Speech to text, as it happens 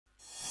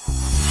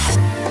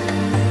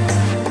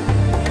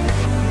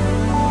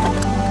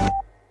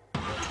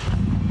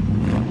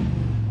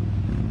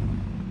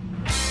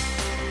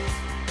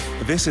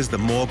This is the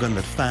Morgan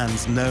that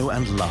fans know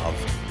and love.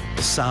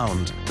 The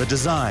sound, the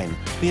design,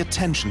 the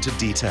attention to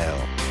detail.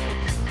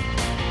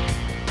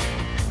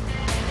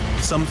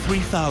 Some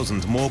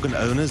 3,000 Morgan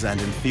owners and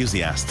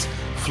enthusiasts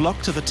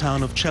flocked to the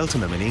town of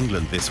Cheltenham in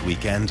England this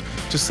weekend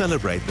to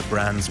celebrate the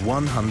brand's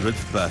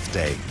 100th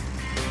birthday.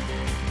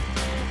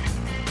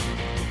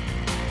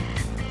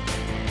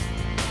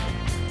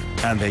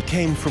 And they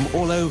came from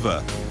all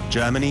over,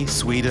 Germany,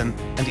 Sweden,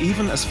 and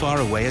even as far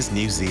away as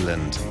New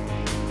Zealand.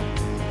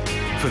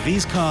 For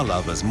these car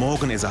lovers,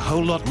 Morgan is a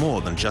whole lot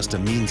more than just a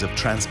means of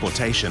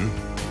transportation.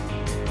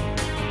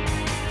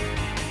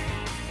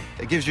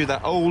 It gives you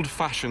that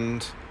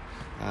old-fashioned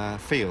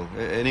feel.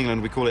 In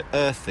England, we call it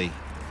earthy,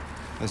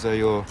 as though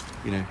you're,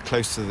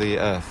 close to the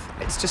earth.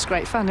 It's just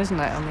great fun, isn't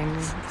it? I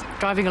mean,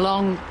 driving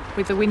along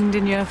with the wind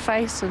in your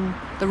face and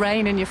the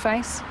rain in your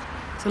face.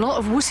 There's a lot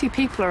of wussy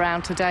people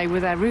around today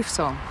with their roofs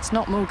on. It's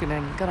not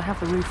Morganing. You've got to have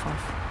the roof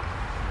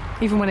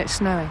off, even when it's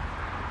snowing.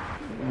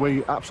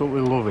 We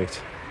absolutely love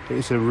it.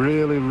 It's a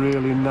really,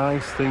 really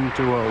nice thing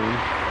to own,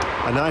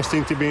 a nice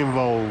thing to be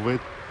involved with.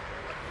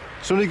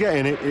 As soon as you get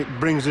in it, it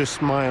brings a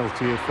smile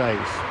to your face.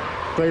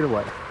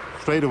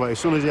 Straight away, as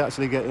soon as you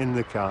actually get in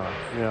the car.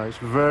 It's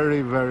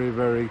very, very,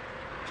 very,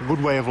 it's a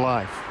good way of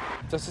life.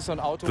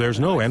 There's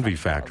no envy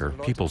factor.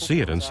 People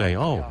see it and say,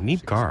 oh,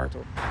 neat car.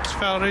 It's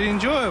felt really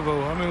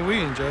enjoyable. I mean,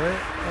 we enjoy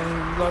it.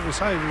 And like we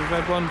say, we've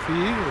had one for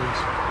years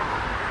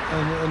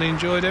and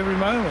enjoyed every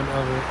moment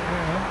of it.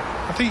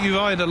 I think you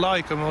either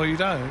like them or you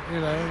don't,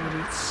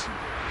 but it's,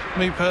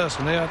 me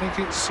personally, I think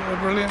it's a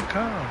brilliant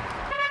car.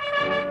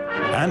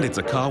 And it's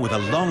a car with a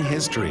long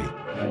history.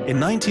 In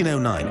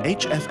 1909,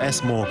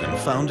 HFS Morgan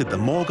founded the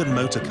Morgan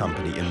Motor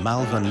Company in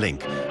Malvern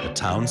Link, a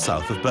town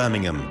south of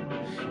Birmingham.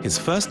 His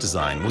first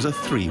design was a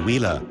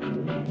three-wheeler.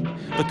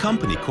 The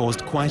company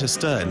caused quite a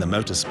stir in the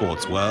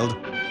motorsports world.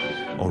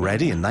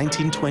 Already in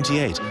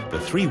 1928, the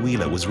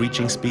three-wheeler was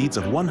reaching speeds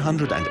of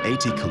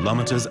 180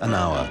 kilometers an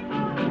hour.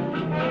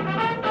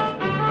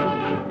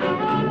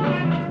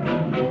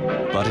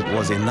 But it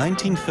was in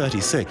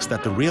 1936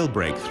 that the real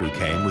breakthrough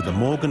came with the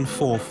Morgan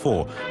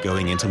 4.4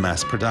 going into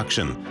mass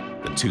production.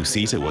 The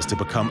two-seater was to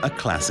become a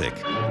classic.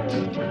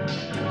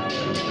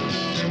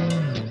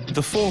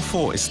 The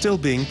 4.4 is still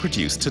being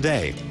produced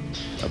today.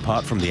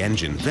 Apart from the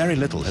engine, very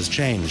little has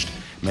changed,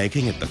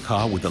 making it the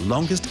car with the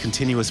longest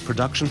continuous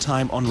production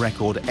time on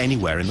record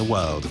anywhere in the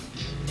world.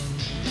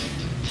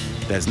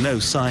 There's no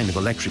sign of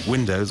electric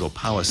windows or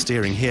power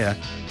steering here.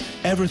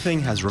 Everything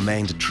has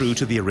remained true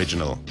to the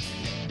original.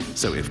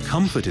 So if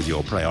comfort is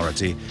your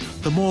priority,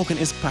 the Morgan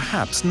is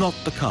perhaps not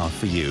the car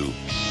for you.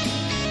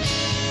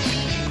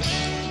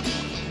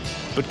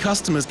 But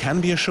customers can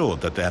be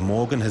assured that their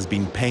Morgan has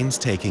been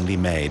painstakingly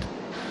made.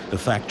 The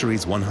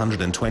factory's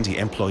 120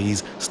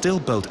 employees still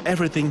built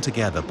everything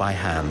together by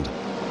hand.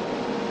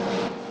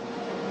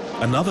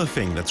 Another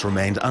thing that's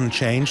remained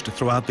unchanged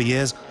throughout the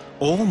years,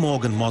 all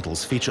Morgan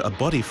models feature a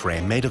body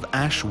frame made of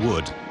ash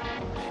wood.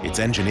 It's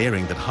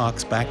engineering that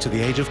harks back to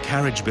the age of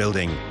carriage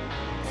building.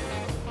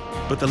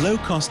 But the low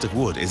cost of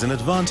wood is an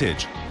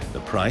advantage. The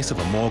price of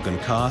a Morgan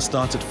car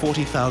starts at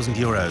 40,000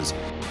 euros.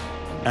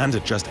 And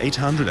at just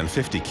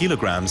 850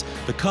 kilograms,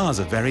 the cars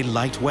are very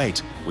lightweight,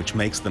 which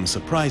makes them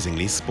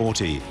surprisingly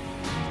sporty.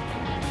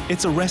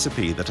 It's a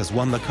recipe that has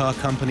won the car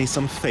company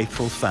some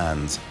faithful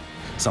fans.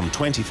 Some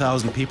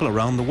 20,000 people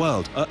around the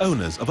world are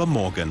owners of a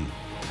Morgan.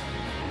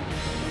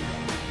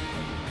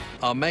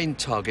 Our main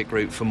target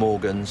group for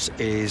Morgans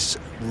is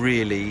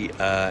really,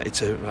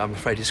 I'm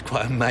afraid it's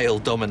quite a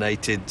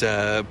male-dominated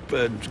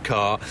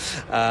car,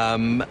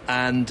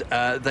 and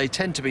they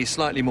tend to be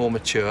slightly more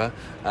mature.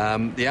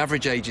 The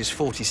average age is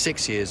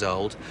 46 years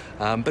old,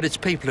 but it's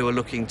people who are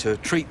looking to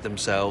treat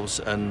themselves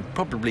and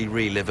probably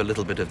relive a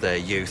little bit of their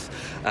youth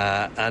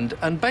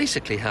and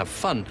basically have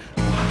fun.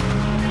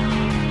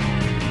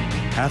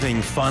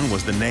 Having fun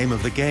was the name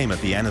of the game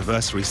at the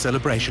anniversary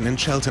celebration in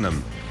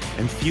Cheltenham.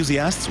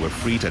 Enthusiasts were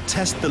free to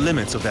test the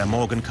limits of their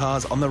Morgan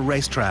cars on the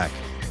racetrack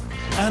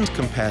and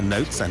compare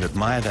notes and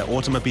admire their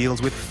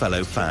automobiles with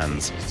fellow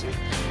fans.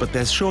 But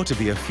there's sure to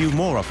be a few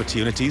more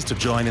opportunities to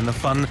join in the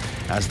fun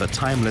as the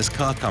timeless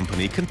car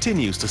company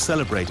continues to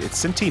celebrate its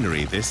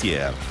centenary this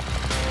year.